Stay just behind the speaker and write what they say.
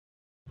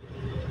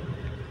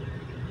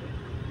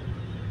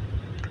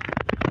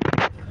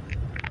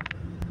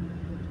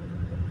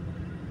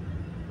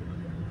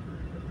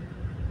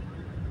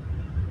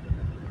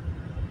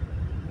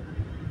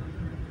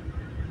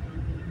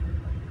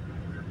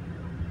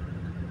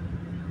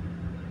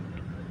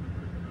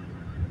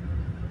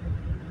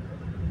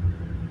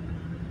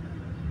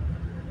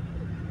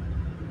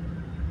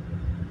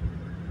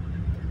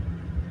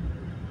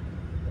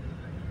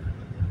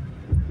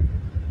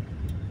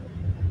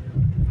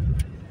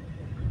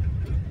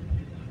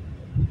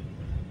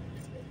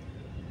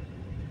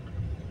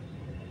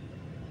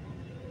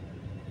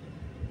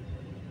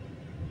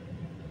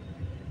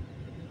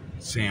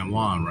San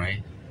Juan,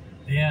 right?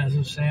 Yeah, it's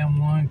a San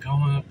Juan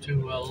coming up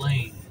to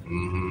Lane.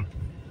 Mm-hmm.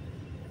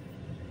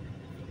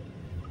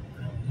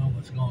 I don't know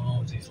what's going on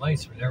with these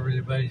lights, but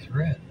everybody's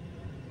red.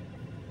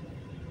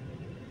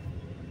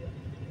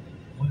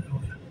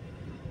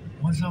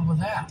 What's up with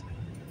that?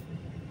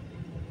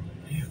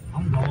 Yeah,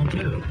 I'm going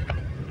too.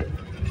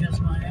 Kiss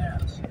my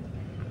ass.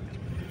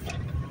 I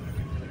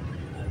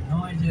have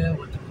no idea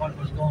what the fuck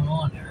was going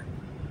on there.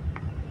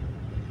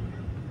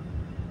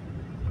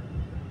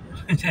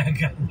 That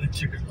guy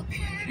went your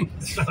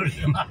so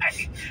did I.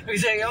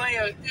 He's like, oh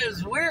yeah,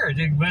 it's weird.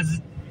 It was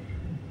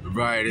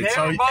right. It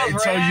told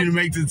you to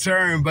make the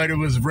turn, but it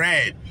was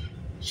red.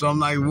 So I'm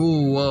like,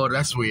 whoa,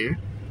 that's weird.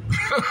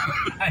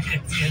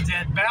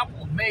 It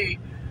baffled me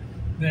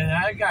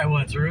that guy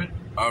went through it.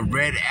 A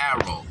red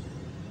arrow.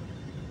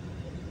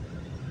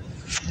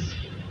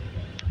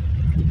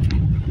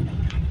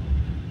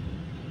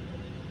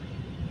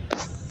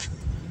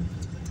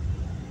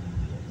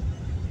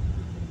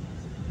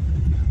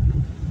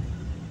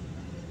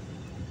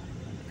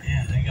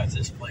 Man, they got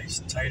this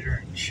place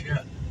tighter than shit.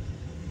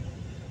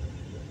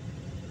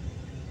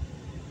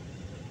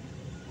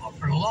 Well,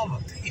 for the love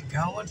of Pete,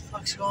 God, what the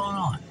fuck's going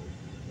on?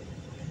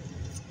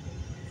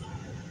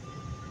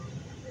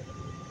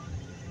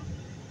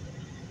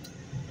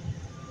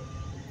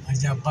 Like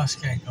that bus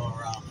can't go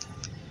around.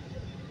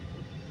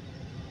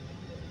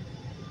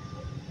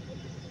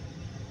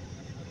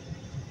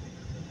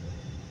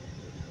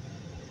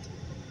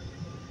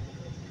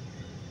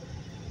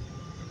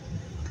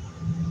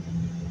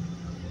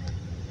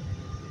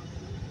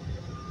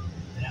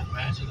 Yeah,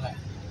 imagine that.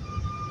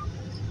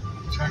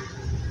 Truck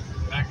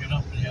backing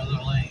up in the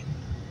other lane.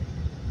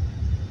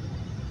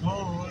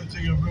 Oh, I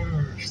think I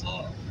better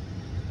stop.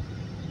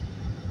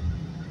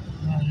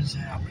 What is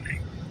happening?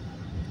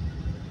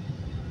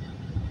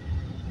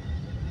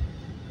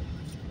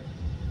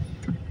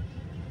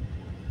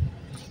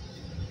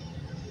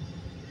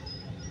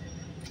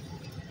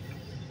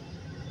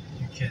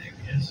 You're kidding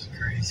me. This is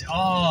crazy.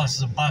 Oh, this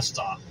is a bus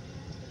stop.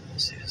 I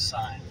see the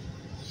sign.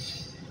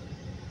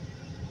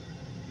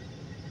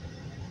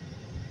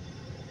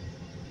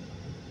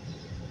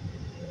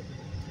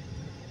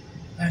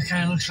 That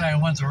kind of looks like I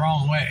went the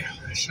wrong way.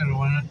 I should have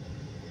went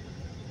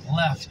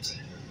left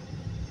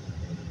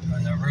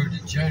on the road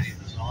that Jody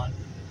was on.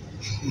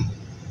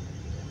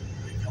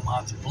 We come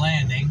out to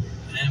Blanding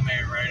and then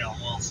made right on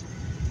Wilson.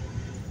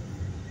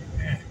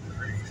 Yeah,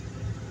 great.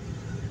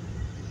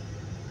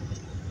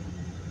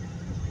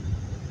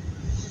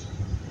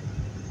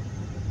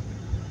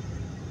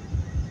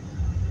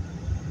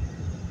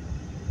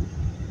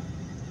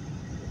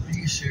 Are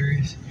you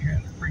serious? You're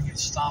gonna freaking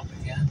stop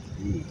again?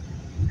 Ooh.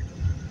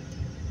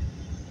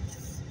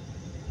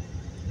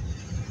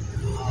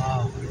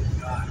 Oh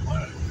my God,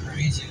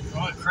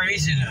 what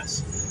craziness.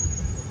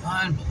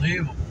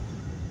 Unbelievable.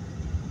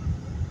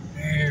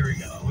 There we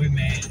go, we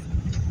made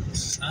it.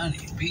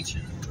 Sunny beach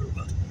in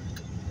Aruba.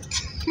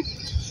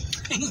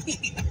 I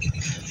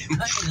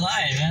ain't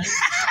lying, man.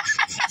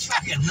 That's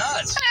fucking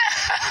nuts.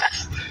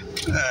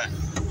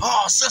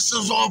 All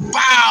systems will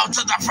bow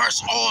to the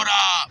first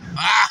order.